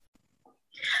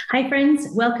Hi, friends.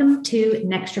 Welcome to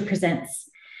Nextra Presents.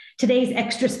 Today's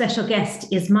extra special guest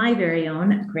is my very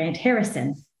own Grant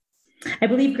Harrison. I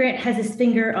believe Grant has his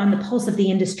finger on the pulse of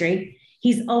the industry.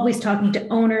 He's always talking to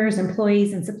owners,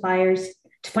 employees, and suppliers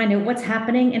to find out what's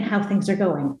happening and how things are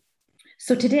going.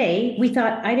 So today, we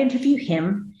thought I'd interview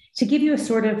him to give you a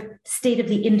sort of state of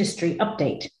the industry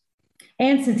update.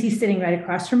 And since he's sitting right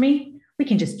across from me, we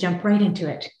can just jump right into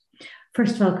it.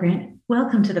 First of all, Grant,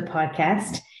 welcome to the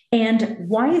podcast. And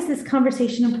why is this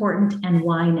conversation important and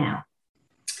why now?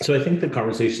 So I think the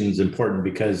conversation is important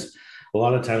because a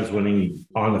lot of times when I'm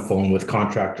on the phone with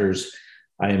contractors,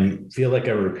 I feel like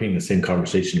I'm repeating the same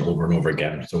conversation over and over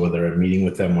again. So whether I'm meeting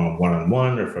with them on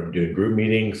one-on-one or if I'm doing group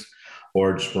meetings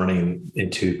or just running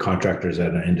into contractors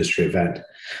at an industry event.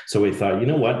 So we thought, you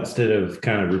know what, instead of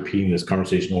kind of repeating this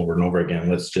conversation over and over again,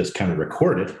 let's just kind of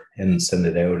record it and send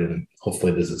it out. And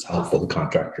hopefully this is helpful to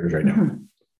contractors right now. Mm-hmm.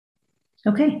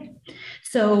 Okay.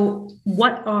 So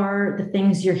what are the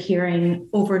things you're hearing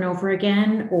over and over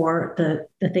again, or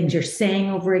the things you're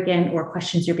saying over again, or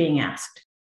questions you're being asked?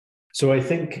 So I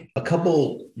think a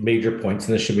couple major points,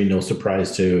 and this should be no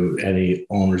surprise to any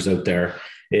owners out there,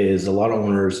 is a lot of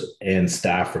owners and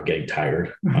staff are getting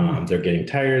tired. Mm-hmm. They're getting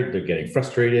tired. They're getting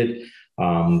frustrated.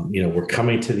 We're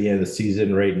coming to the end of the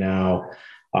season right now,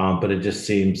 but it just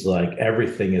seems like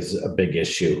everything is a big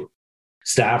issue.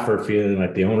 Staff are feeling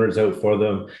like the owner's out for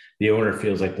them. The owner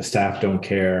feels like the staff don't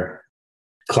care.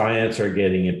 Clients are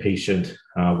getting impatient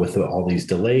with all these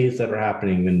delays that are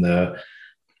happening in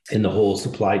the whole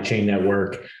supply chain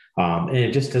network. And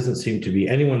it just doesn't seem to be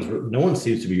no one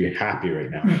seems to be happy right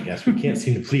now. I guess we can't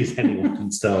seem to please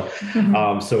anyone. So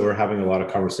we're having a lot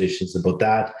of conversations about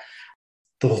that.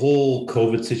 The whole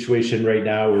COVID situation right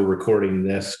now, we're recording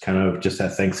this kind of just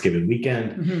at Thanksgiving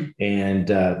weekend, Mm-hmm.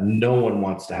 and no one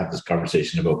wants to have this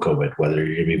conversation about COVID, whether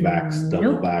you're going to be vaxxed,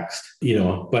 double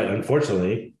vaxxed, but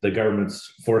unfortunately the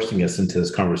government's forcing us into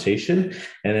this conversation,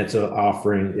 and it's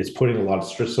putting a lot of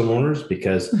stress on owners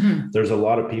because there's a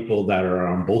lot of people that are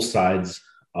on both sides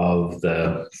of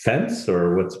the fence,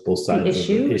 or what's both sides of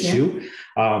the issue,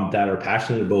 that are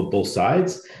passionate about both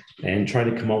sides, and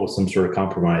trying to come up with some sort of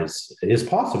compromise is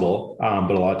possible.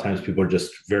 But a lot of times people are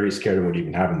just very scared about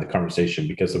even having the conversation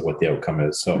because of what the outcome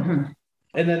is. So,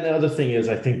 And then the other thing is,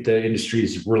 I think the industry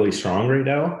is really strong right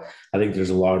now. I think there's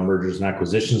a lot of mergers and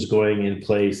acquisitions going in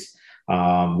place.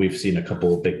 We've seen a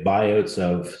couple of big buyouts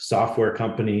of software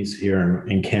companies here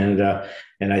in Canada.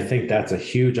 And I think that's a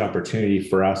huge opportunity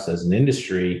for us as an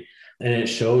industry. And it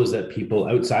shows that people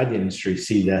outside the industry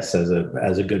see this as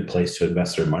a good place to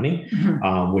invest their money,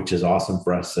 which is awesome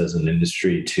for us as an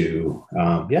industry to,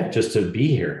 just to be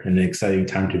here, and an exciting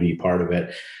time to be part of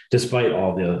it, despite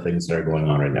all the other things that are going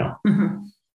on right now.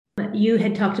 Mm-hmm. You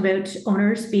had talked about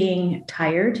owners being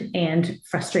tired and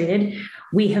frustrated.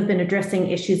 We have been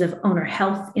addressing issues of owner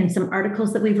health in some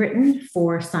articles that we've written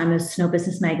for Simon's Snow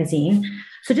Business Magazine.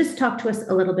 So just talk to us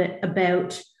a little bit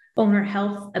about owner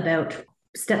health, about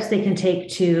steps they can take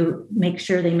to make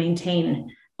sure they maintain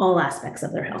all aspects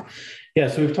of their health. Yeah,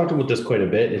 so we've talked about this quite a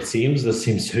bit. This seems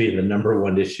to be the number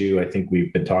one issue I think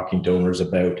we've been talking to owners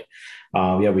about.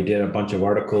 We did a bunch of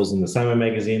articles in the Simon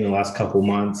magazine in the last couple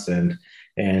months, and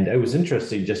it was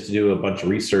interesting just to do a bunch of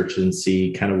research and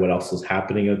see kind of what else is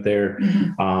happening out there,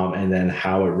 and then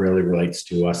how it really relates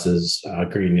to us as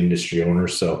green industry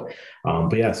owners. So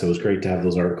it was great to have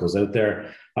those articles out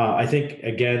there. I think,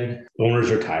 again, owners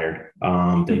are tired.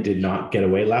 They did not get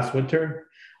away last winter.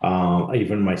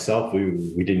 Even myself,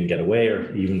 we didn't get away,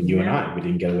 or even you and I, we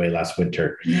didn't get away last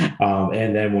winter.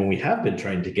 And then when we have been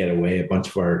trying to get away, a bunch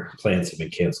of our plans have been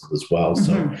canceled as well.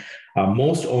 So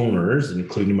most owners,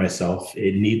 including myself,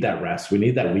 need that rest. We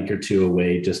need that week or two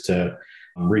away just to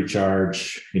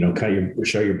recharge,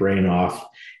 shut your brain off.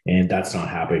 And that's not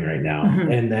happening right now.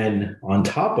 And then on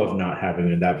top of not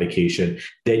having that vacation,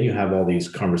 then you have all these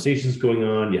conversations going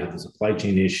on. You have the supply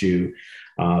chain issue.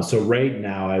 So right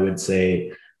now, I would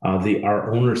say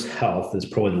our owners' health is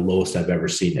probably the lowest I've ever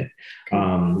seen it.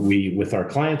 With our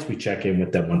clients, we check in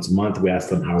with them once a month. We ask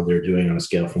them how they're doing on a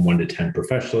scale from 1 to 10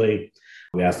 professionally.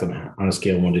 We ask them on a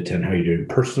scale of 1 to 10, how you're doing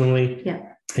personally. Yeah.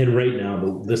 And right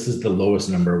now, this is the lowest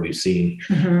number we've seen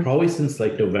probably since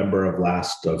like November of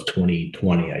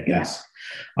 2020, I guess.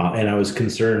 And I was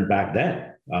concerned back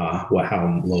then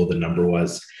how low the number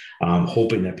was,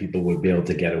 hoping that people would be able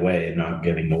to get away, and not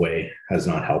getting away has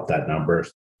not helped that number.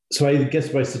 So I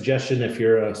guess my suggestion, if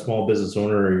you're a small business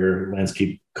owner or you're a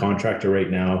landscape contractor right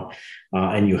now,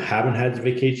 and you haven't had a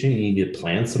vacation, you need to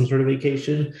plan some sort of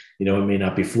vacation. It may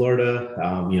not be Florida.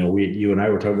 You and I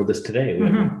were talking about this today.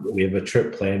 We have a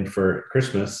trip planned for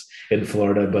Christmas in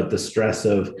Florida, but the stress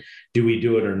of do we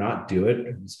do it or not do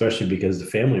it? Especially because the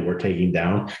family we're taking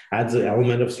down adds an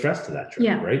element of stress to that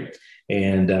trip, right?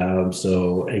 And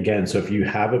so if you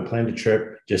haven't planned a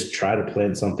trip, just try to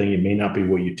plan something. It may not be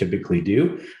what you typically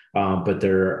do, but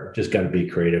they're just got to be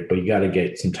creative, but you got to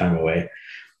get some time away.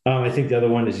 I think the other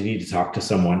one is you need to talk to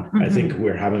someone. I think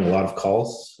we're having a lot of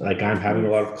calls. Like I'm having a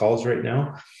lot of calls right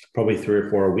now, probably 3 or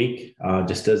 4 a week,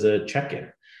 just as a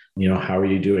check-in. How are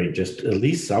you doing? Just at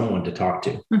least someone to talk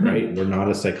to, right? We're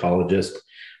not a psychologist.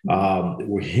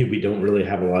 We don't really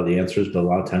have a lot of the answers, but a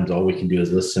lot of times all we can do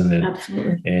is listen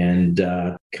and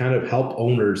kind of help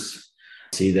owners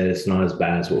see that it's not as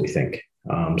bad as what we think.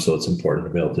 So it's important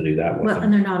to be able to do that with them.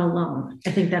 And they're not alone.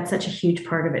 I think that's such a huge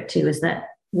part of it too, is that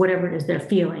whatever it is they're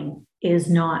feeling is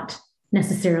not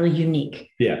necessarily unique.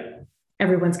 Yeah.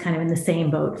 Everyone's kind of in the same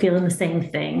boat, feeling the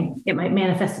same thing. It might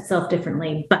manifest itself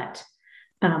differently, but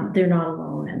they're not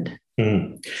alone. And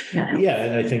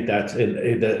and I think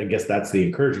I guess that's the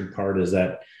encouraging part, is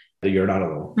that you're not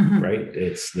alone, right?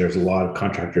 There's a lot of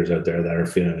contractors out there that are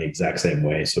feeling the exact same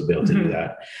way. So be able to do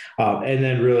that. And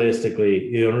then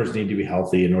realistically, the owners need to be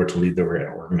healthy in order to lead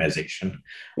their organization.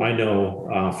 I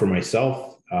know for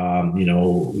myself,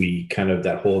 we kind of,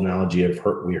 that whole analogy of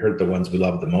we hurt the ones we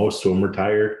love the most when we're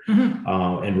tired.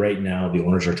 And right now the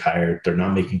owners are tired. They're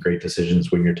not making great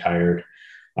decisions when you're tired.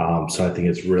 So I think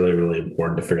it's really, really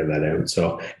important to figure that out.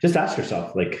 So just ask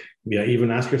yourself,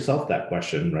 even ask yourself that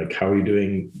question, like, how are you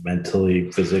doing mentally,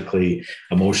 physically,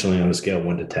 emotionally on a scale of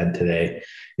 1 to 10 today,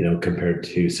 compared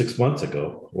to 6 months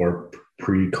ago or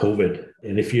pre-COVID?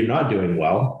 And if you're not doing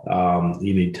well,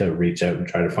 you need to reach out and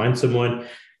try to find someone.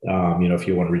 If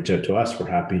you want to reach out to us, we're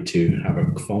happy to have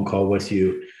a phone call with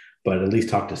you, but at least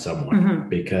talk to someone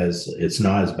because it's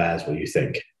not as bad as what you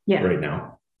think right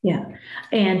now. Yeah.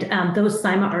 And those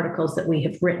CIMA articles that we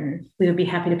have written, we would be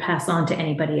happy to pass on to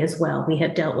anybody as well. We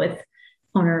have dealt with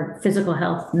owner physical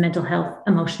health, mental health,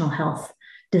 emotional health,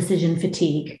 decision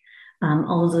fatigue,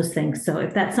 all of those things. So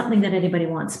if that's something that anybody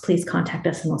wants, please contact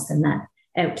us and we'll send that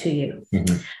out to you.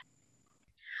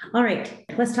 All right.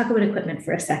 Let's talk about equipment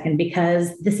for a second,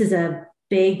 because this is a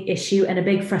big issue and a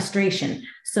big frustration.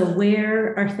 So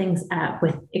where are things at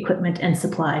with equipment and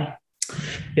supply?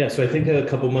 Yeah, so I think a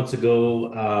couple of months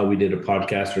ago, we did a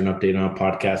podcast, or an update on a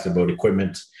podcast about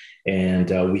equipment. And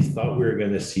we thought we were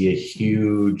going to see a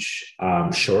huge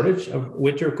shortage of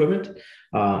winter equipment.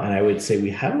 And I would say we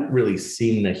haven't really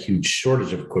seen a huge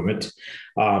shortage of equipment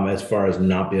as far as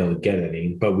not being able to get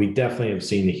any. But we definitely have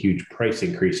seen a huge price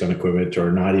increase on equipment, or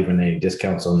not even any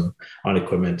discounts on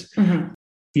equipment.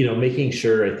 Making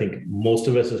sure, I think most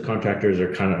of us as contractors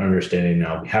are kind of understanding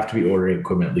now, we have to be ordering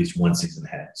equipment at least 1 season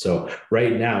ahead. So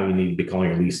right now you need to be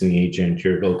calling your leasing agent,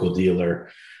 your local dealer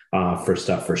for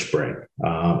stuff for spring.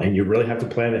 And you really have to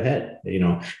plan ahead,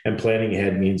 and planning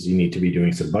ahead means you need to be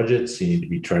doing some budgets. You need to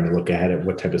be trying to look ahead at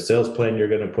what type of sales plan you're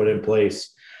going to put in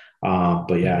place.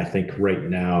 But yeah, I think right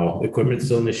now equipment's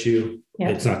still an issue.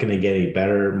 It's not going to get any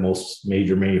better. Most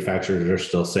major manufacturers are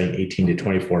still saying 18 to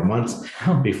 24 months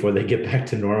before they get back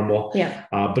to normal.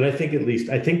 But I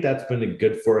think that's been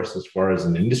good for us as far as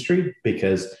an industry,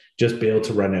 because just be able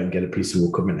to run out and get a piece of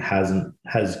equipment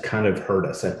has kind of hurt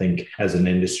us, I think, as an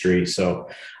industry. So,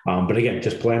 but again,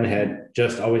 just plan ahead.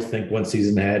 Just always think 1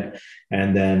 season ahead,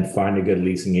 and then find a good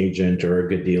leasing agent or a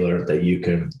good dealer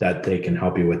that they can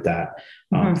help you with that.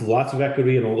 Lots of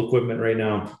equity in old equipment right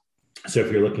now. So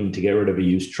if you're looking to get rid of a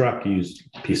used truck, used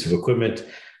piece of equipment,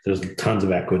 there's tons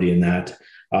of equity in that.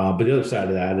 But the other side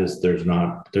of that is there's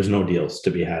no deals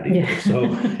to be had either. So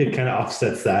it kind of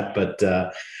offsets that. But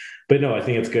no, I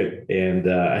think it's good.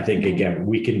 And I think, again,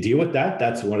 we can deal with that.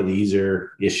 That's one of the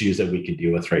easier issues that we can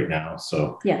deal with right now.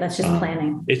 So that's just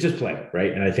planning. It's just planning,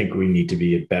 right? And I think we need to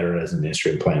be better as an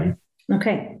industry in planning.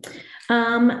 Okay.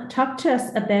 Talk to us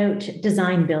about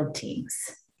design build teams.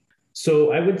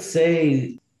 So I would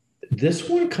say this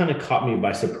one kind of caught me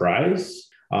by surprise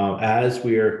as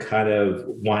we are kind of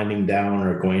winding down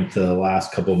or going to the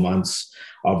last couple of months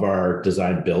of our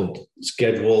design build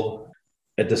schedule.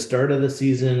 At the start of the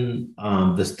season,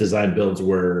 this design builds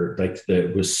were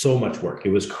it was so much work. It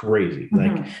was crazy.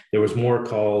 There was more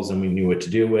calls than we knew what to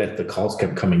do with. The calls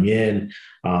kept coming in.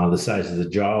 The size of the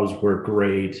jobs were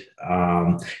great.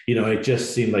 It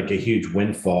just seemed like a huge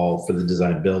windfall for the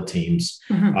design build teams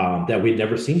that we'd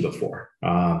never seen before.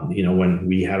 When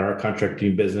we had our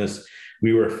contracting business,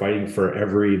 we were fighting for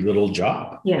every little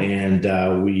job. And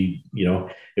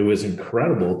it was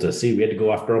incredible to see. We had to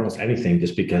go after almost anything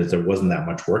just because there wasn't that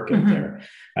much work out there.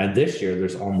 And this year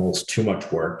there's almost too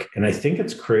much work. And I think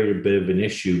it's created a bit of an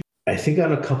issue, I think,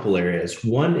 on a couple areas.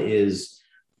 One is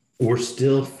we're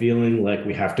still feeling like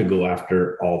we have to go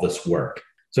after all this work.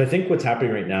 So I think what's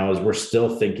happening right now is we're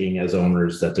still thinking as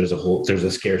owners that there's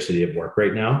a scarcity of work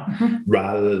right now,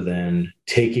 rather than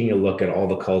taking a look at all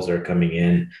the calls that are coming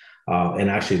in, and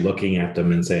actually looking at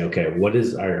them and say, okay, what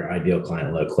does our ideal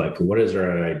client look like? What does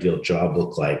our ideal job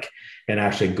look like? And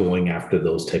actually going after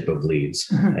those type of leads,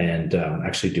 and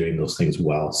actually doing those things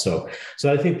well. So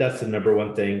I think that's the number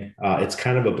one thing. It's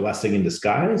kind of a blessing in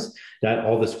disguise that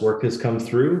all this work has come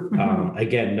through.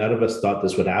 Again, none of us thought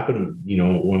this would happen.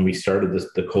 When we started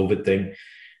the COVID thing,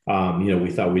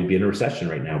 we thought we'd be in a recession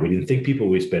right now. We didn't think people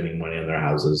would be spending money on their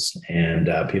houses, and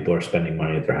people are spending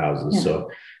money at their houses. Yeah.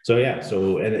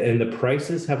 And the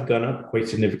prices have gone up quite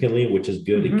significantly, which is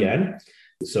good again.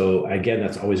 So again,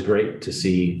 that's always great to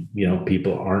see,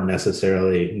 people aren't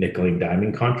necessarily nickel and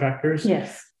diming contractors.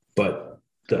 Yes. But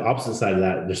the opposite side of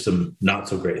that, there's some not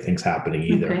so great things happening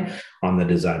either on the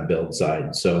design build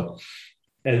side. So,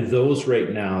 and those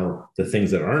right now, the things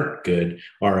that aren't good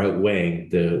are outweighing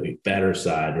the better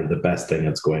side or the best thing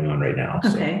that's going on right now.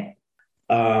 Okay.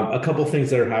 So, a couple of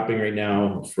things that are happening right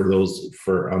now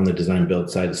for on the design build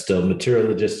side is still material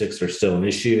logistics are still an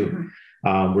issue.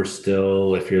 We're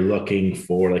still, if you're looking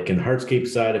for, like in hardscape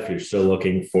side, if you're still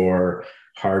looking for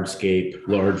hardscape,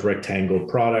 large rectangle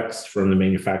products from the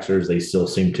manufacturers, they still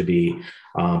seem to be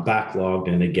backlogged.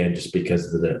 And again, just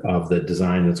because of the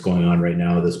design that's going on right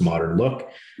now, this modern look.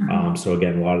 So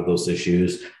again, a lot of those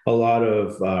issues, a lot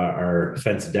of our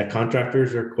fence and deck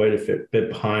contractors are quite a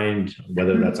bit behind,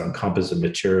 whether that's on composite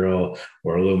material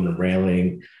or aluminum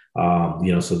railing.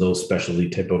 So those specialty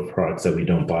type of products that we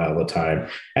don't buy all the time.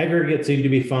 Aggregate seem to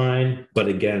be fine, but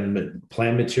again,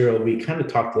 plant material, we kind of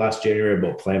talked last January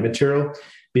about plant material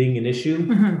being an issue.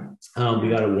 We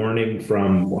got a warning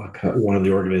from one of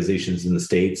the organizations in the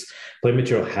States. Plant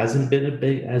material hasn't been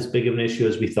as big of an issue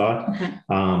as we thought.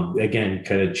 Again,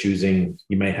 kind of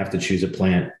you might have to choose a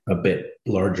plant a bit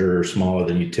larger or smaller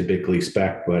than you typically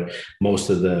expect, but most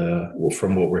of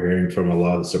from what we're hearing from a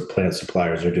lot of the plant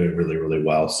suppliers are doing really, really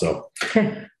well. So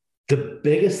the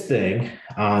biggest thing,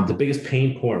 the biggest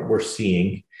pain point we're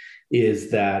seeing is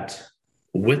that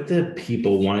with the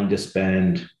people wanting to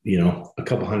spend, a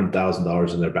couple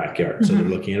 $100,000 in their backyard. So they're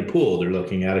looking at a pool, they're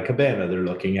looking at a cabana, they're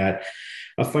looking at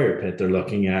a fire pit, they're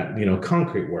looking at,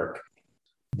 concrete work.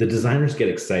 The designers get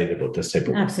excited about this type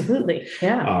of work. Absolutely.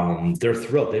 Yeah. They're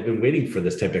thrilled. They've been waiting for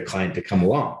this type of client to come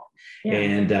along. Yeah.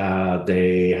 And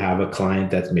they have a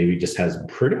client that maybe just has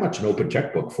pretty much an open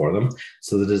checkbook for them.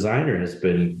 So the designer has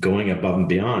been going above and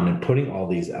beyond and putting all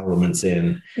these elements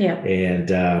in,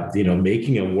 and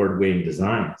making award-winning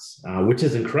designs, which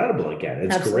is incredible. Again,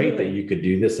 it's great that you could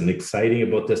do this and exciting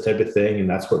about this type of thing. And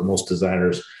that's what most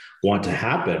designers want to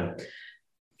happen.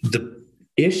 The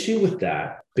issue with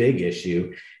that, big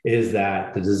issue, is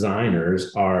that the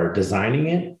designers are designing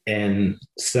it and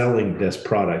selling this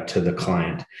product to the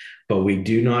client, but we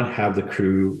do not have the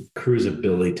crew's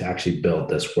ability to actually build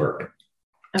this work.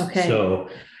 Okay. So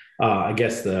I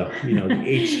guess the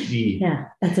HD. Yeah,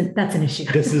 that's an issue.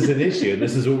 This is an issue. And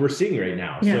this is what we're seeing right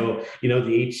now. Yeah. So, the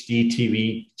HD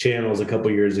TV channels a couple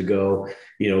of years ago,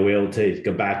 we were able to take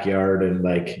a backyard and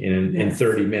in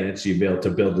 30 minutes, you'd be able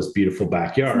to build this beautiful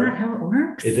backyard. Isn't that how it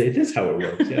works? It is how it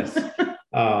works. Yes.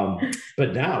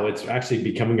 But now it's actually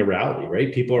becoming a reality,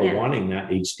 right? People are wanting that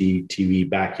HD TV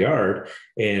backyard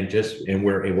and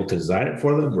we're able to design it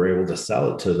for them. We're able to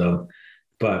sell it to them.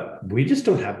 But we just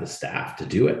don't have the staff to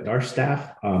do it. Our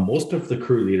staff, most of the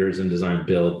crew leaders in design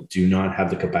build do not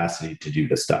have the capacity to do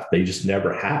this stuff. They just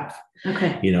never have.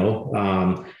 Okay.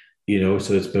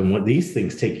 So it's been these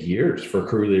things take years for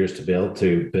crew leaders to be able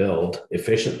to build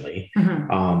efficiently.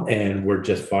 And we're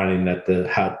just finding that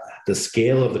the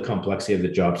scale of the complexity of the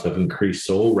jobs have increased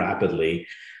so rapidly,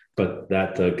 but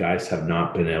that the guys have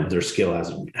not been able, their skill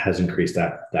has increased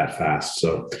that fast.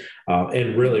 So,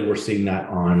 and really we're seeing that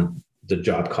on the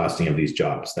job costing of these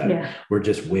jobs, that we're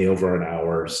just way over on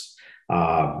hours,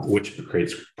 which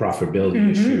creates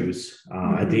profitability issues.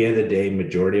 At the end of the day,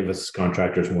 majority of us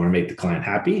contractors want to make the client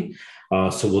happy.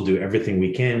 So we'll do everything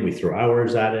we can. We throw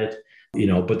hours at it,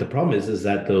 but the problem is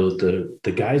that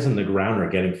the guys on the ground are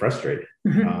getting frustrated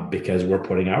because we're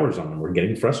putting hours on them. We're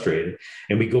getting frustrated,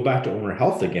 and we go back to owner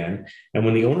health again. And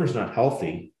when the owner's not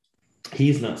healthy,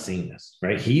 he's not seeing this,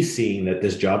 right? He's seeing that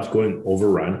this job's going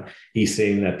overrun. He's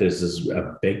saying that this is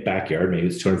a big backyard. Maybe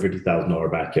it's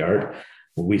 $250,000 backyard.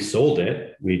 We sold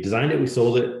it. We designed it. We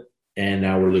sold it. And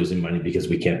now we're losing money because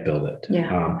we can't build it.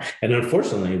 And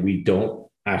unfortunately, we don't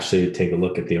actually take a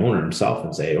look at the owner himself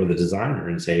and say, or the designer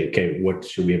and say, okay, what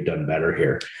should we have done better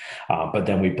here? But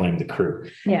then we blame the crew.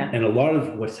 And a lot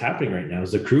of what's happening right now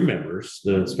is the crew members,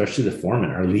 especially the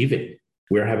foremen, are leaving.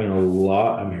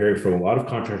 I'm hearing from a lot of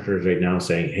contractors right now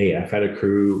saying, hey, I've had a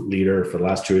crew leader for the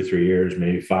last 2 or 3 years,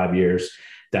 maybe 5 years,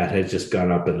 that has just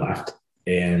gone up and left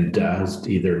and has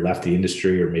either left the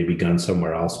industry or maybe gone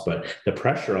somewhere else. But the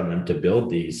pressure on them to build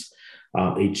these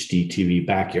HDTV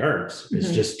backyards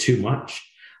is just too much.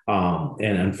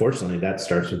 And unfortunately, that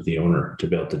starts with the owner to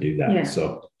be able to do that. Yeah.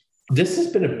 So this has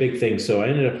been a big thing. So I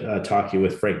ended up talking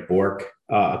with Frank Bork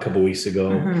a couple of weeks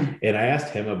ago, and I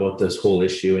asked him about this whole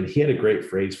issue, and he had a great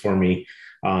phrase for me.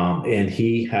 And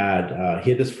he had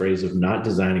this phrase of not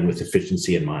designing with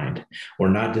efficiency in mind, or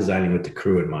not designing with the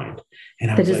crew in mind.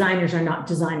 And the designers are not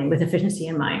designing with efficiency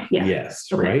in mind. Yeah. Yes.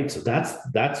 Okay. Right. So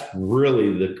that's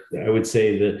really I would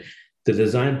say the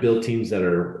design build teams that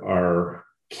are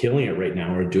killing it right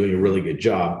now, are doing a really good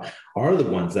job, are the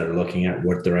ones that are looking at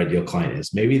what their ideal client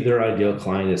is. Maybe their ideal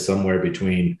client is somewhere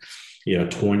between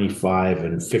 $25,000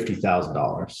 and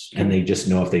 $50,000. And they just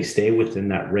know if they stay within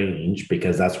that range,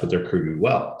 because that's what their crew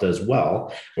does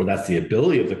well, or that's the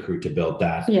ability of the crew to build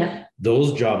that. Yeah.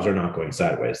 Those jobs are not going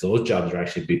sideways. Those jobs are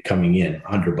actually coming in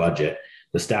under budget.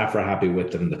 The staff are happy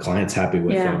with them. The client's happy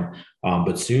with them.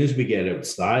 But as soon as we get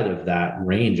outside of that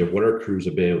range of what our crews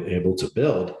are able to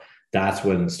build, that's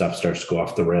when stuff starts to go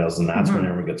off the rails. And that's when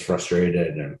everyone gets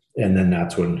frustrated. And then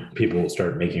that's when people will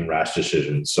start making rash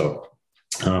decisions. So,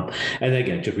 and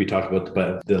again, we talked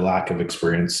about the lack of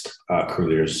experienced crew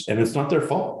leaders, and it's not their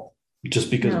fault. Just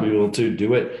because we want to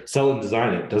do it, sell and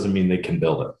design it, doesn't mean they can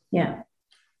build it. Yeah.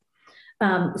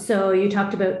 So you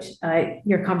talked about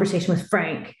your conversation with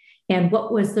Frank, and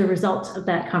what was the result of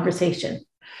that conversation?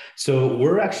 So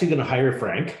we're actually going to hire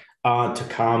Frank to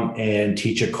come and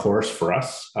teach a course for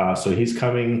us. So he's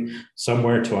coming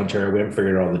somewhere to Ontario. We haven't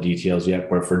figured out all the details yet,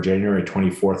 but for January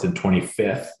 24th and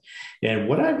 25th. And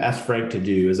what I've asked Frank to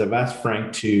do is I've asked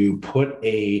Frank to put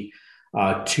a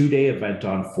 2-day event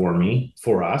on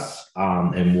for us.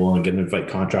 And we'll again invite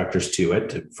contractors to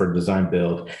it for design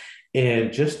build.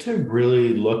 And just to really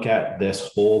look at this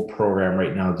whole program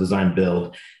right now, design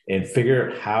build, and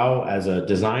figure how, as a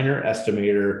designer,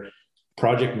 estimator,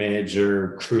 project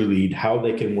manager, crew lead, how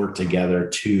they can work together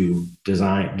to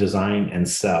design and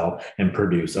sell and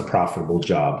produce a profitable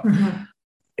job.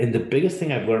 And the biggest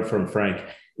thing I've learned from Frank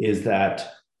is that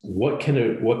what can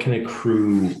a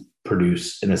crew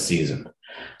produce in a season?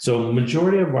 So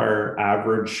majority of our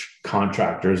average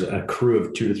contractors, a crew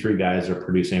of 2 to 3 guys, are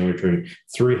producing anywhere between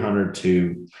 $300,000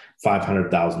 to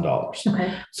 $500,000.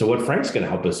 Okay. So what Frank's going to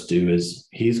help us do is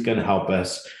he's going to help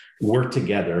us work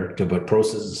together to put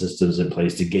processes and systems in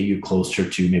place to get you closer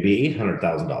to maybe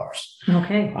 $800,000.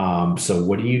 Okay. So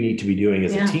what do you need to be doing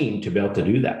as a team to be able to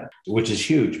do that? Which is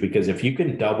huge, because if you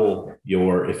can double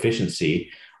your efficiency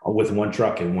with one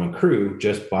truck and one crew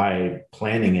just by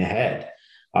planning ahead,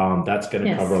 that's going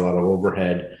to cover a lot of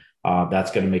overhead.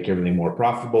 That's going to make everything more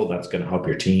profitable. That's going to help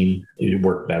your team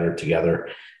work better together.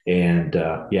 And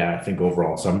I think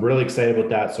overall, so I'm really excited about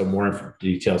that. So more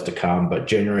details to come, but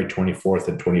January 24th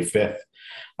and 25th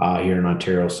here in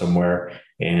Ontario somewhere.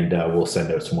 And we'll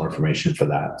send out some more information for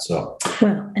that. So,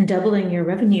 well, and doubling your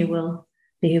revenue will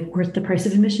be worth the price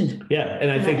of admission. Yeah.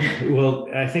 And I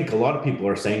think a lot of people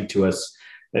are saying to us,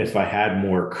 if I had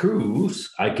more crews,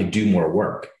 I could do more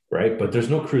work. Right. But there's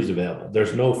no crews available.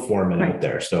 There's no foreman out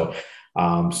there. So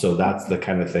that's the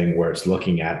kind of thing where it's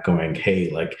looking at going, hey,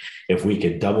 like if we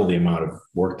could double the amount of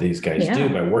work these guys do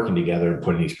by working together and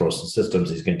putting these process systems,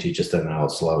 he's going to teach us that, and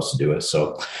allow us to do it.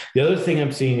 So the other thing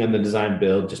I'm seeing in the design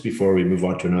build, just before we move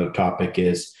on to another topic,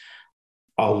 is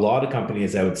a lot of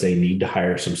companies, I would say, need to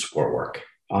hire some support work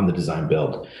on the design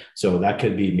build. So that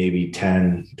could be maybe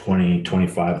 10, 20,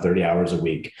 25, 30 hours a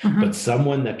week, but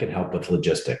someone that can help with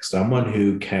logistics, someone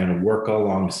who can work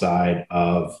alongside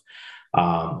of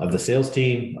the sales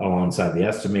team, alongside the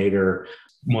estimator,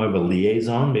 more of a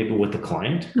liaison maybe with the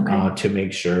client to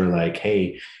make sure like,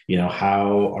 hey,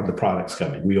 how are the products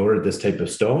coming? We ordered this type of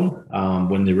stone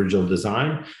when the original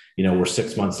design, we're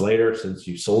 6 months later since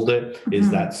you sold it. Is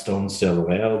that stone still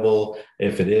available?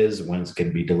 If it is, when's it going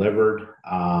to be delivered?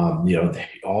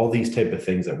 All these type of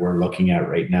things that we're looking at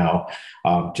right now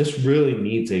just really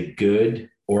needs a good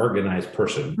organized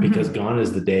person, because gone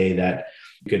is the day that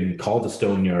you can call the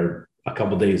stone yard a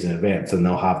couple of days in advance and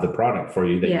they'll have the product for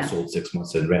you that you sold 6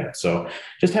 months in advance. So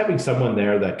just having someone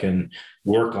there that can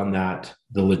work on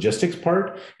the logistics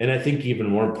part. And I think even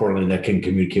more importantly, that can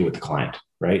communicate with the client,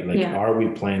 right? Like, are we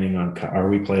planning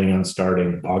on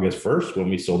starting August 1st when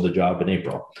we sold the job in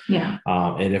April? Yeah.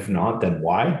 And if not, then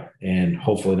why? And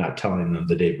hopefully not telling them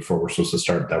the day before we're supposed to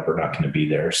start that we're not going to be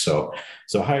there. So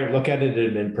look at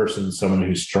it in person, someone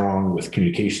who's strong with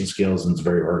communication skills and is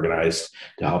very organized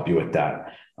to help you with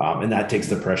that. And that takes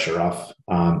the pressure off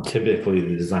typically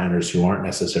the designers who aren't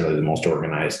necessarily the most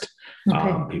organized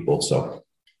people. So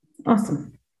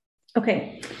awesome.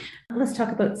 Okay, let's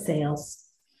talk about sales.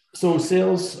 So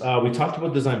sales, we talked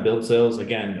about design build sales.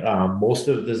 Again, most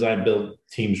of the design build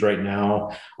teams right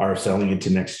now are selling into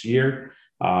next year.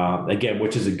 Again,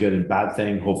 which is a good and bad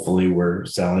thing. Hopefully we're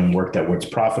selling work that was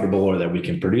profitable or that we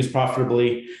can produce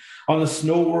profitably. On the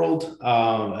snow world,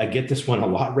 I get this one a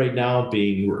lot right now,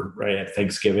 being right at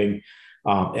Thanksgiving.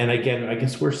 And again, I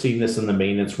guess we're seeing this in the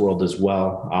maintenance world as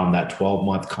well, that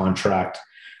 12-month contract.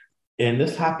 And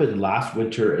this happened last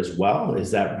winter as well,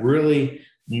 is that really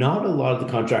not a lot of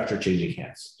the contracts are changing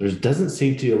hands. There doesn't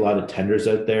seem to be a lot of tenders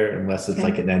out there unless it's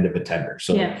like an end of a tender.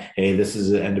 So, hey, this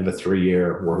is the end of a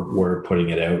 3-year, we're putting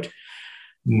it out.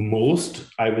 Most,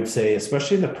 I would say,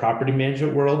 especially in the property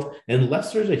management world,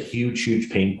 unless there's a huge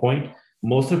pain point,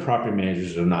 most of the property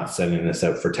managers are not sending this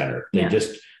out for tender.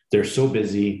 They're so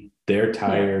busy, they're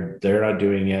tired, they're not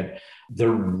doing it. They're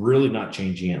really not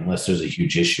changing it unless there's a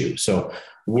huge issue. So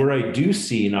where I do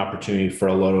see an opportunity for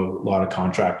a lot of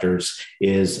contractors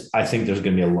is I think there's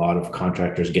going to be a lot of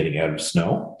contractors getting out of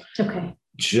snow. Okay.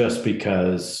 Just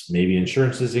because maybe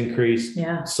insurance has increased.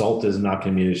 Salt is not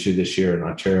going to be an issue this year in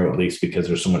Ontario, at least because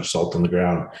there's so much salt on the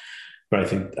ground. But I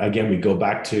think, again, we go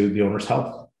back to the owner's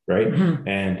health, right? Mm-hmm.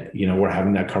 And, we're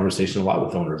having that conversation a lot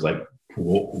with owners, like,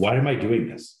 why am I doing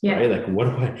this? Right?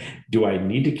 Like, do I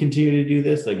need to continue to do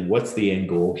this? Like, what's the end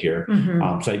goal here?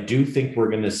 Mm-hmm. So I do think we're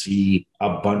going to see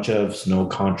a bunch of snow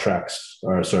contracts.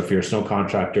 So if you're a snow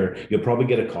contractor, you'll probably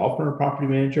get a call from a property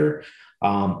manager.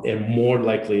 And more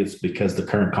likely it's because the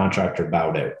current contractor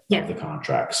bowed out of the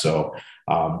contract. So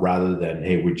rather than,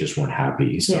 hey, we just weren't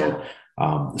happy. So,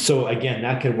 so again,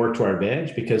 that can work to our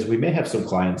advantage because we may have some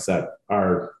clients that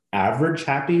are average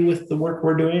happy with the work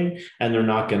we're doing, and they're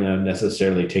not going to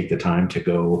necessarily take the time to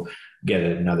go get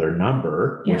another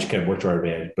number, which can work to our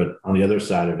advantage. But on the other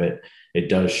side of it, it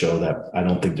does show that I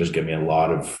don't think there's going to be a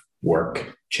lot of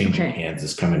work changing hands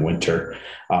this coming winter.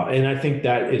 And I think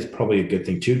that is probably a good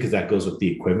thing too, because that goes with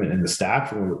the equipment and the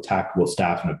staff, and we'll talk about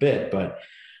staff in a bit, but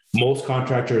most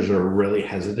contractors are really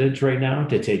hesitant right now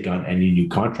to take on any new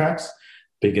contracts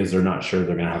because they're not sure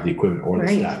they're going to have the equipment or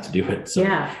the staff to do it. So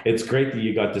it's great that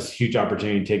you got this huge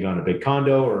opportunity to take on a big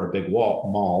condo or a big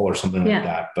mall or something like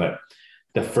that. But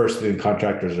the first thing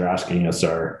contractors are asking us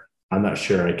are, I'm not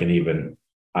sure I can even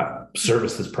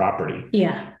service this property.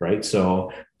 Right.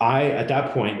 So at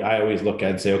that point, I always look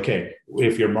at and say, okay,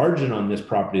 if your margin on this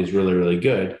property is really, really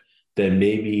good, then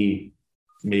maybe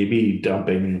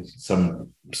dumping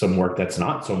some work that's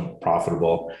not so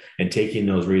profitable and taking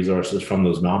those resources from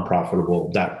those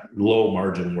non-profitable, that low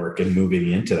margin work, and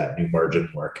moving into that new margin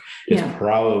work is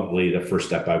probably the first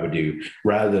step I would do,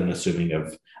 rather than assuming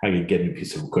I could get a new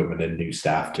piece of equipment and new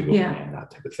staff to go in,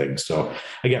 that type of thing. So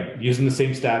again, using the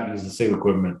same staff, using the same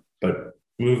equipment, but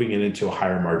moving it into a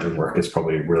higher margin work is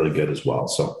probably really good as well.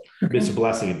 So it's a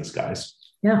blessing in disguise.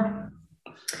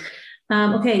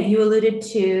 Okay, you alluded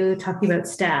to talking about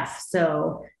staff.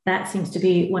 So that seems to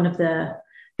be one of the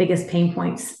biggest pain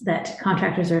points that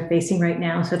contractors are facing right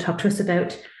now. So talk to us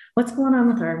about what's going on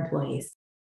with our employees.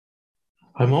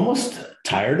 I'm almost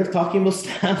tired of talking about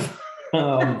staff,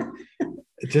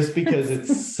 just because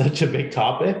it's such a big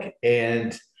topic,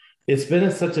 and it's been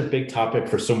such a big topic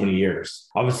for so many years.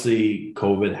 Obviously,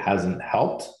 COVID hasn't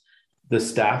helped the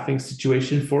staffing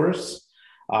situation for us.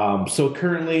 So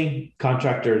currently,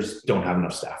 contractors don't have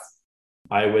enough staff.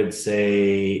 I would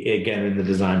say, again, in the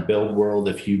design build world,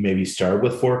 if you maybe start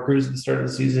with 4 crews at the start of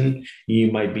the season,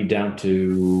 you might be down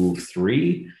to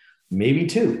 3, maybe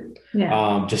 2.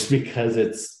 Just because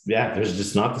there's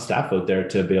just not the staff out there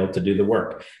to be able to do the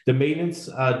work. The maintenance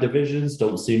divisions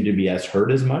don't seem to be as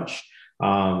hurt as much. A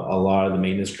lot of the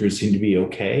maintenance crews seem to be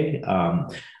okay.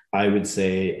 I would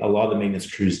say a lot of the maintenance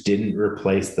crews didn't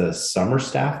replace the summer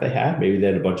staff they had. Maybe they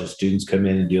had a bunch of students come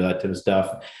in and do that type of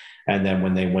stuff. And then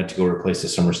when they went to go replace the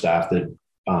summer staff, the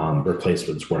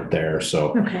replacements weren't there.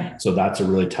 So that's a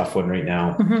really tough one right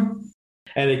now. Mm-hmm.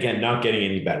 And again, not getting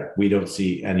any better. We don't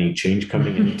see any change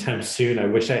coming anytime soon. I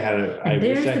wish I had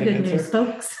There's the good news,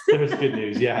 folks. There's good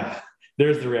news. Yeah.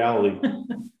 There's the reality.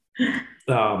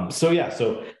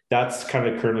 So that's kind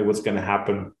of currently what's going to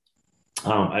happen.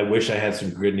 I wish I had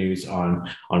some good news on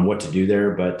what to do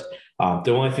there, but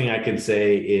the only thing I can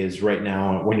say is right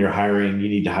now, when you're hiring, you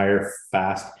need to hire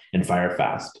fast and fire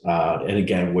fast. And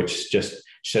again, which just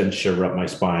shouldn't shiver up my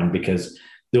spine, because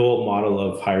the old model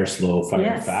of hire slow,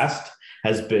 fire fast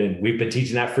we've been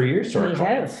teaching that for years to our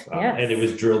clients. And it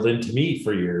was drilled into me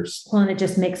for years. Well, and it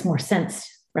just makes more sense,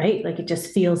 right? Like it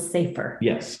just feels safer.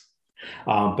 Yes.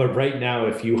 But right now,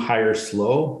 if you hire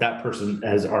slow, that person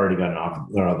has already got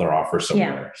their offer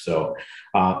somewhere. So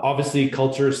obviously,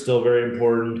 culture is still very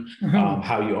important.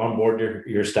 How you onboard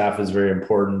your staff is very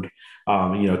important.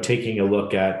 Taking a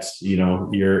look at,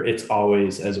 it's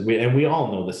always, we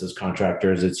all know this as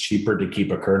contractors, it's cheaper to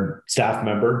keep a current staff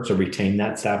member, to retain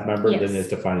that staff member than it is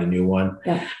to find a new one.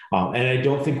 Yeah. And I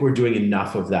don't think we're doing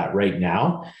enough of that right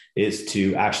now, is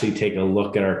to actually take a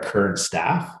look at our current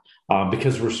staff,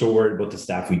 because we're so worried about the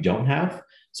staff we don't have.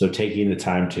 So taking the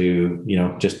time to,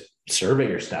 just survey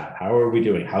your staff. How are we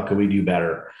doing? How can we do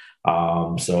better?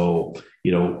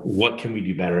 What can we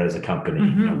do better as a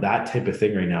company? That type of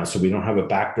thing right now. So we don't have a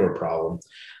backdoor problem,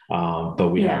 but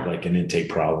we have like an intake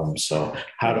problem. So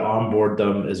how to onboard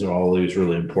them is always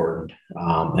really important.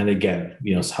 And again,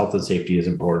 health and safety is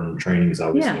important. Training is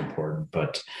obviously important,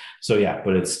 but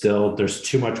it's still, there's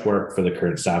too much work for the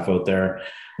current staff out there.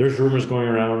 There's rumors going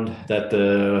around that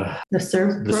the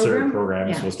CERB program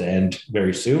is supposed to end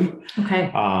very soon. Okay.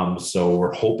 So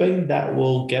we're hoping that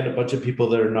we'll get a bunch of people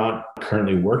that are not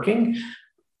currently working,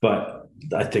 but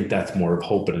I think that's more of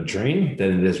hope and a dream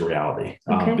than it is reality,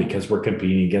 because we're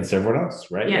competing against everyone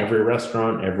else, right? Yeah. Every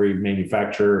restaurant, every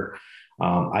manufacturer.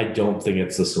 I don't think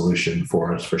it's the solution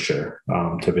for us for sure,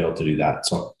 to be able to do that.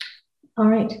 So, all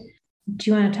right. Do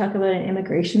you want to talk about an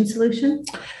immigration solution?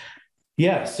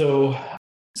 Yeah. So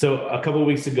a couple of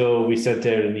weeks ago, we sent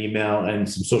out an email and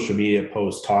some social media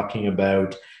posts talking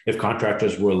about if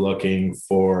contractors were looking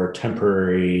for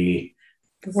temporary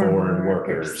foreign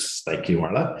workers. Thank you,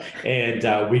 Marla.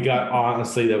 And we got,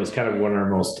 honestly, that was kind of one of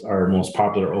our most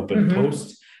popular open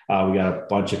posts. We got a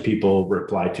bunch of people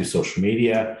reply to social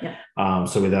media.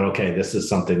 So we thought, okay, this is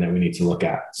something that we need to look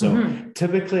at. So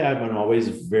typically I've been always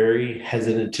very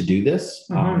hesitant to do this,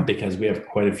 because we have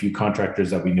quite a few contractors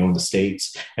that we know in the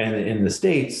States. And in the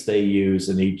States, they use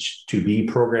an H-2B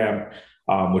program,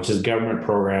 which is a government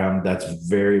program that's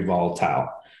very volatile.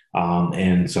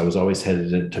 And so I was always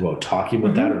hesitant about talking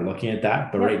about that or looking at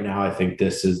that. But right now, I think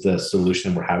this is the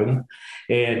solution we're having.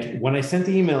 And when I sent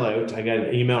the email out, I got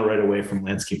an email right away from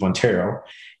Landscape Ontario.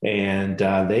 And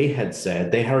they had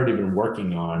said they had already been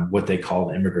working on what they call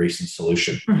an immigration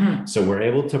solution. So we're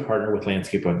able to partner with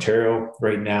Landscape Ontario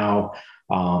right now.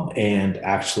 And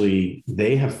actually,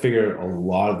 they have figured out a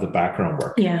lot of the background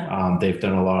work. They've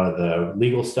done a lot of the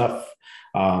legal stuff.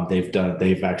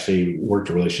 They've actually worked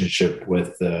a relationship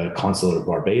with the Consulate of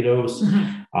Barbados.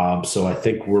 So I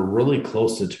think we're really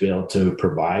close to be able to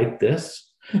provide this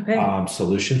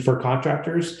solution for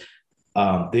contractors.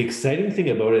 The exciting thing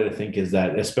about it, I think, is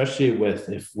that especially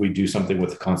if we do something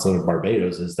with the Consulate of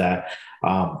Barbados, is that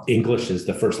English is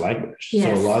the first language.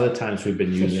 So a lot of the times we've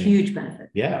been using a huge benefit.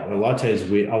 Yeah, a lot of times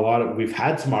we've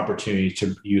had some opportunity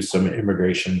to use some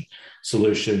immigration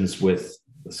solutions with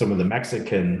some of the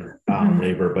Mexican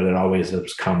labor, but it always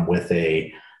has come with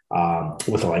a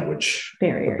language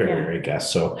barrier, I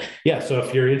guess. So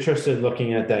if you're interested in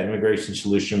looking at that immigration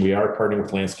solution, we are partnering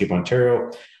with Landscape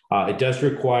Ontario. It does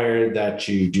require that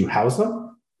you do house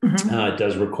them. It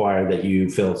does require that you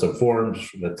fill out some forms.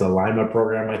 That's a Lima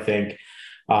program, I think.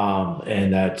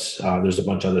 And that there's a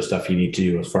bunch of other stuff you need to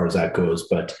do as far as that goes.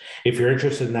 But if you're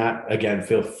interested in that, again,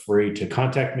 feel free to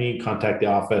contact me, contact the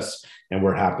office, and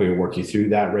we're happy to work you through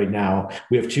that. Right now,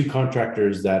 we have 2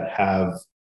 contractors that are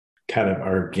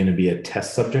going to be a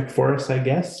test subject for us, I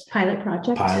guess. Pilot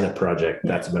project.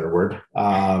 That's a better word.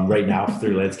 Right now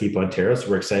through Landscape Ontario. So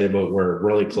we're excited we're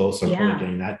really close on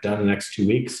getting that done in the next 2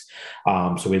 weeks.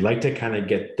 So we'd like to kind of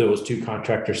get those 2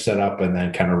 contractors set up and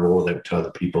then kind of roll it out to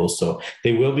other people. So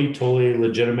they will be totally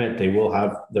legitimate. They will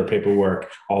have their paperwork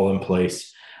all in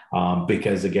place.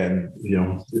 Because again,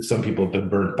 some people have been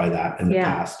burnt by that in the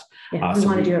past. We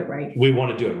want to do it right. We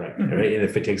want to do it right, right? And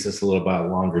if it takes us a little bit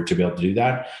longer to be able to do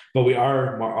that, but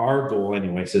our goal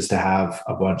anyways is to have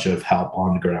a bunch of help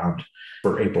on the ground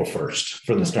for April 1st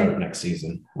for the start of next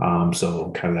season.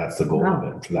 So kind of that's the goal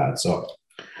of it for that. So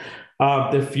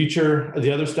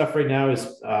the other stuff right now is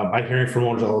I'm hearing from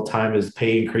owners all the time is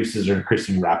pay increases are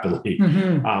increasing rapidly.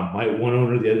 My one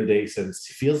owner the other day said, it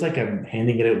feels like I'm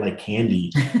handing it out like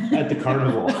candy at the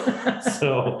carnival.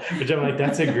 So, which I'm like,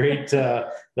 that's a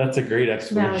great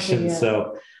explanation.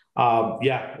 So,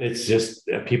 it's just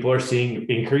people are seeing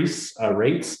increase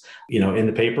rates, in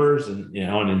the papers and,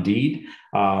 on Indeed.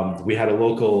 We had a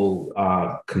local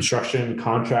construction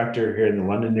contractor here in the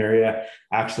London area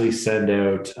actually send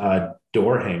out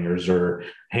door hangers or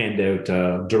hand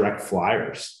out direct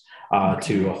flyers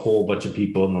to a whole bunch of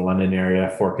people in the London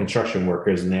area for construction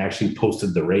workers. And they actually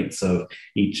posted the rates of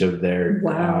each of their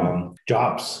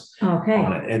jobs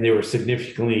on it. And they were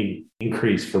significantly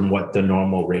increased from what the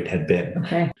normal rate had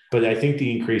been. But I think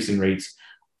the increase in rates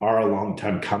are a long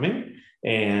time coming.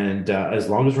 And as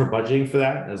long as we're budgeting for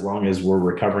that, as long as we're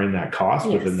recovering that cost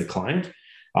within the client,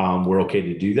 we're okay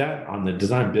to do that. On the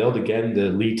design build, again, the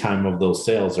lead time of those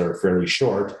sales are fairly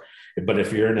short. But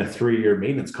if you're in a 3-year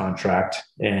maintenance contract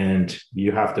and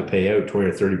you have to pay out 20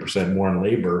 or 30% more in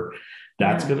labor,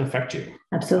 that's going to affect you.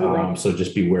 Absolutely. So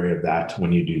just be wary of that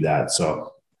when you do that.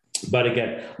 So, but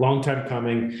again, long time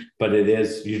coming, but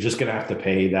you're just going to have to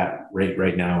pay that rate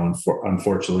right now,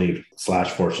 unfortunately /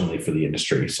 fortunately for the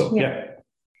industry. So, yeah.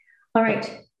 All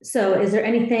right. So is there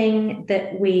anything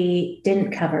that we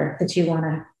didn't cover that you want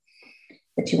to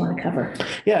cover?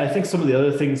 Yeah, I think some of the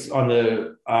other things on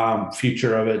the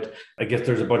future of it, I guess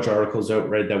there's a bunch of articles out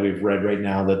that we've read right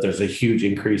now that there's a huge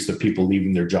increase of people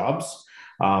leaving their jobs.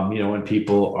 When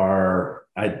people are,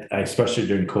 especially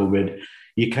during COVID,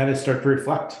 you kind of start to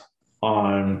reflect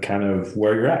on kind of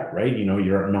where you're at, right?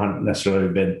 You're not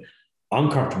necessarily been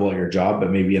uncomfortable at your job, but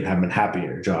maybe you haven't been happy at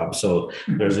your job. So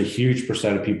there's a huge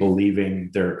percent of people leaving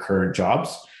their current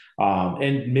jobs.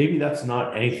 And maybe that's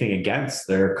not anything against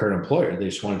their current employer. They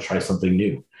just want to try something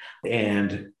new.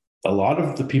 And a lot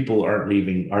of the people are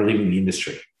leaving the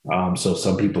industry. So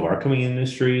some people are coming in the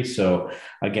industry. So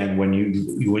again, when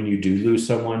you do lose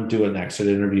someone, do an exit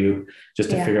interview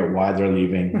just to figure out why they're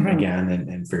leaving again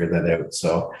and figure that out.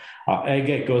 So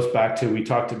again, it goes back to, we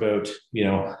talked about,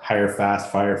 hire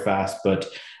fast, fire fast, but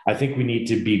I think we need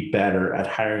to be better at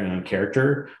hiring on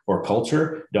character or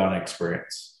culture, not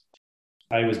experience.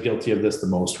 I was guilty of this the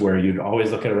most, where you'd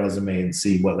always look at a resume and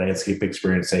see what landscape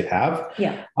experience they have.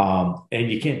 Yeah.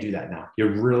 And you can't do that now. You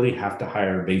really have to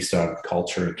hire based on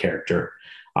culture and character.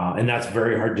 And that's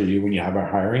very hard to do when you have a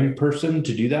hiring person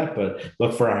to do that, but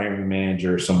look for a hiring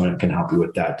manager, someone can help you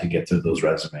with that to get through those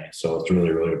resumes. So it's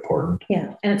really, really important.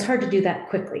 Yeah. And it's hard to do that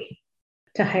quickly,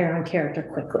 to hire on character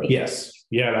quickly. Yes.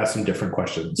 Yeah. That's some different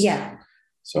questions. Yeah.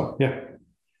 So, yeah.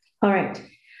 All right.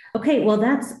 Okay, well,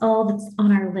 that's all that's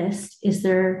on our list. Is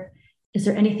there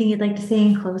anything you'd like to say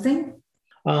in closing?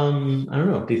 I don't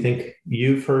know. Do you think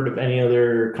you've heard of any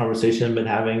other conversation I've been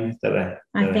having that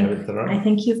I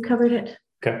think you've covered it.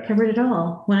 Okay. Covered it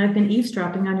all. When I've been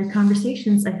eavesdropping on your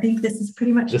conversations, I think this is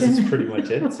pretty much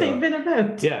it. What they've been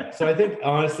about. Yeah. So I think,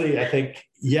 honestly,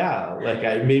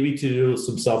 maybe to do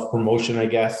some self-promotion, I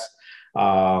guess.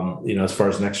 As far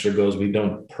as Nextra goes, we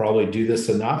don't probably do this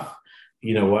enough.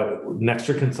 You know what?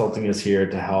 Nextra Consulting is here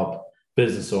to help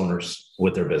business owners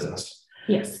with their business.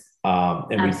 Yes.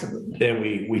 And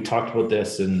we talked about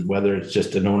this, and whether it's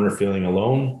just an owner feeling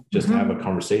alone, just to have a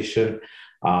conversation.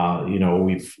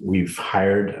 We've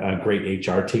hired a great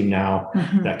HR team now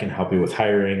that can help you with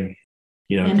hiring.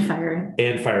 And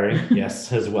firing.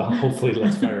 Yes, as well. Hopefully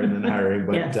less firing than hiring.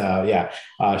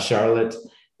 But Charlotte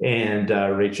and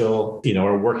Rachel,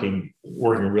 are working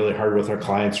really hard with our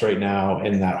clients right now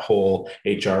in that whole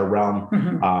HR realm.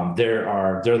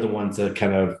 They're the ones that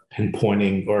kind of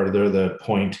pinpointing, or they're the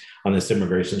point on this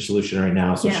immigration solution right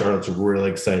now. So Charlotte's really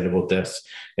excited about this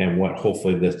and what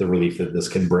hopefully the relief that this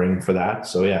can bring for that.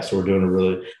 So I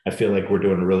feel like we're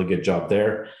doing a really good job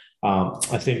there.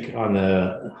 I think on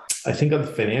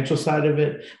the financial side of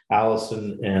it,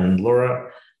 Allison and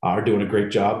Laura are doing a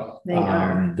great job.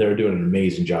 They're doing an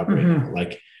amazing job right now.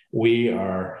 Like, we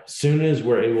are, as soon as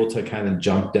we're able to kind of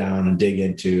jump down and dig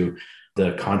into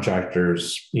the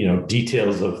contractors,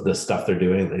 details of the stuff they're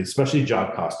doing, especially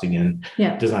job costing and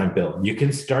design build, you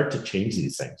can start to change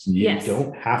these things. You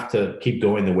don't have to keep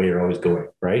going the way you're always going,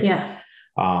 right? Yeah.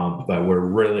 But we're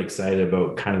really excited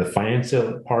about kind of the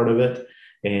financial part of it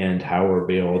and how we're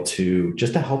able to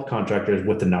help contractors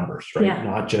with the numbers, right? Yeah.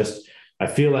 Not just, I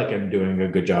feel like I'm doing a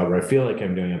good job, or I feel like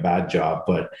I'm doing a bad job,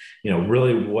 but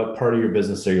really, what part of your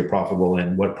business are you profitable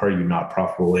in? What part are you not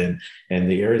profitable in? And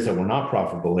the areas that we're not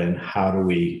profitable in, how do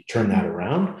we turn that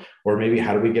around? Or maybe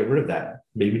how do we get rid of that?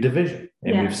 Maybe division.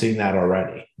 And we've seen that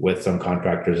already with some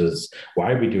contractors. Is,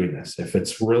 why are we doing this? If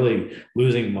it's really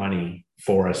losing money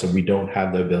for us and we don't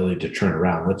have the ability to turn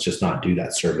around, let's just not do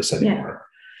that service anymore.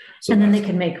 So and then they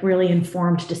can make really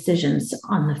informed decisions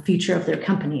on the future of their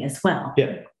company as well.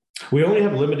 Yeah. We only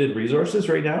have limited resources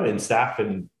right now in staff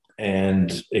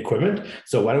and equipment.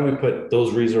 So why don't we put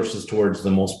those resources towards the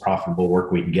most profitable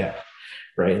work we can get,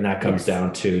 right? And that comes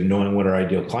down to knowing what our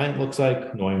ideal client looks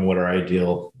like, knowing what our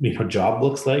ideal job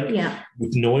looks like,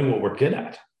 knowing what we're good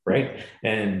at, right?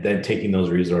 And then taking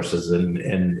those resources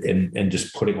and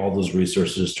just putting all those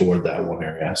resources toward that one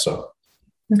area. So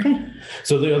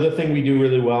the other thing we do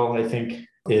really well, I think,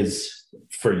 is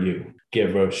for you.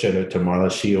 Give a shout out to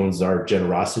Marla. She owns our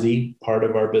generosity part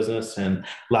of our business. And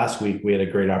last week we had a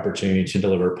great opportunity to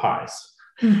deliver pies.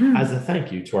 as a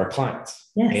thank you to our clients.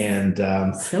 Yes. And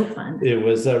so fun. It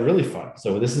was really fun.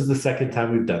 So this is the second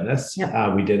time we've done this.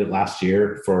 Yep. We did it last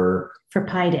year for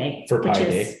Pi Day. Which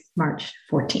is March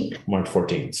 14th. March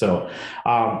 14th. So,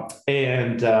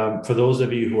 for those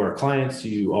of you who are clients,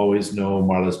 you always know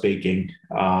Marla's Baking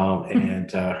and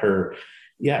her.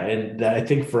 Yeah. And I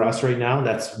think for us right now,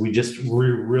 we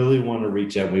really want to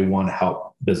reach out. We want to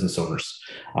help business owners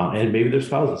and maybe their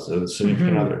spouses or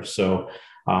significant others. So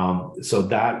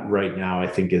that right now, I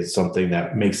think is something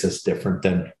that makes us different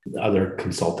than other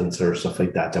consultants or stuff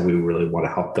like that we really want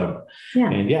to help them. Yeah.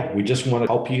 And we just want to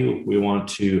help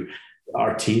you.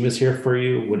 Our team is here for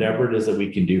you. Whatever it is that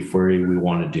we can do for you, we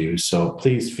want to do. So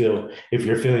please if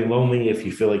you're feeling lonely, if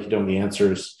you feel like you don't have the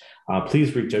answers,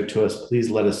 please reach out to us. Please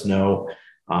let us know.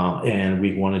 And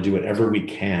we want to do whatever we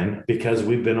can because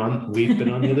we've been on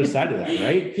the other side of that,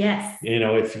 right? Yes.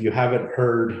 If you haven't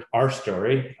heard our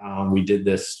story, we did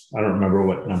this. I don't remember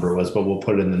what number it was, but we'll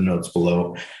put it in the notes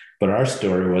below. But our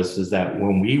story is that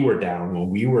when we were down,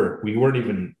 we were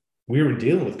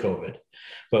dealing with COVID,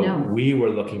 but we were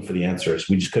looking for the answers.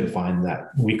 We just couldn't find that.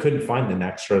 We couldn't find the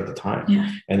Nextra at the time.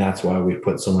 Yeah. And that's why we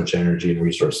put so much energy and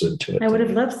resources into it. I would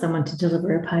have loved someone to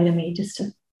deliver a pie to me just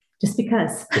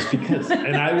because.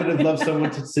 And I would have loved someone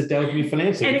to sit down with me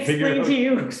financially and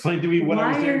explain to me what I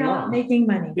was doing you're not wrong. Making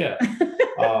money. Yeah.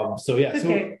 So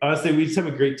honestly, we just have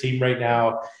a great team right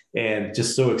now and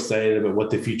just so excited about what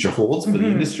the future holds for the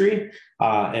industry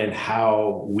and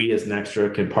how we as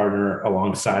Nextra can partner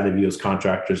alongside of you as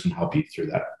contractors and help you through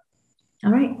that.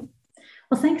 All right.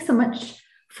 Well, thanks so much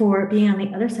for being on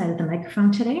the other side of the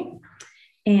microphone today.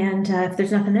 And if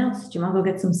there's nothing else, do you want to go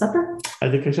get some supper? I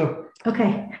think I shall.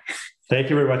 Okay. Thank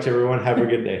you very much, everyone. Have a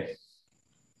good day.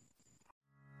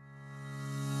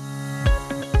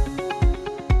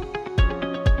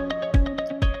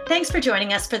 Thanks for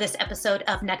joining us for this episode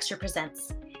of Nextra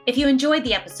Presents. If you enjoyed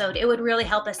the episode, it would really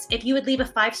help us if you would leave a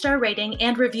 5-star rating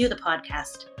and review the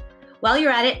podcast. While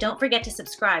you're at it, don't forget to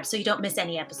subscribe so you don't miss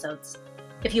any episodes.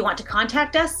 If you want to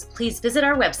contact us, please visit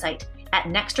our website at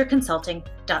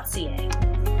nextraconsulting.ca.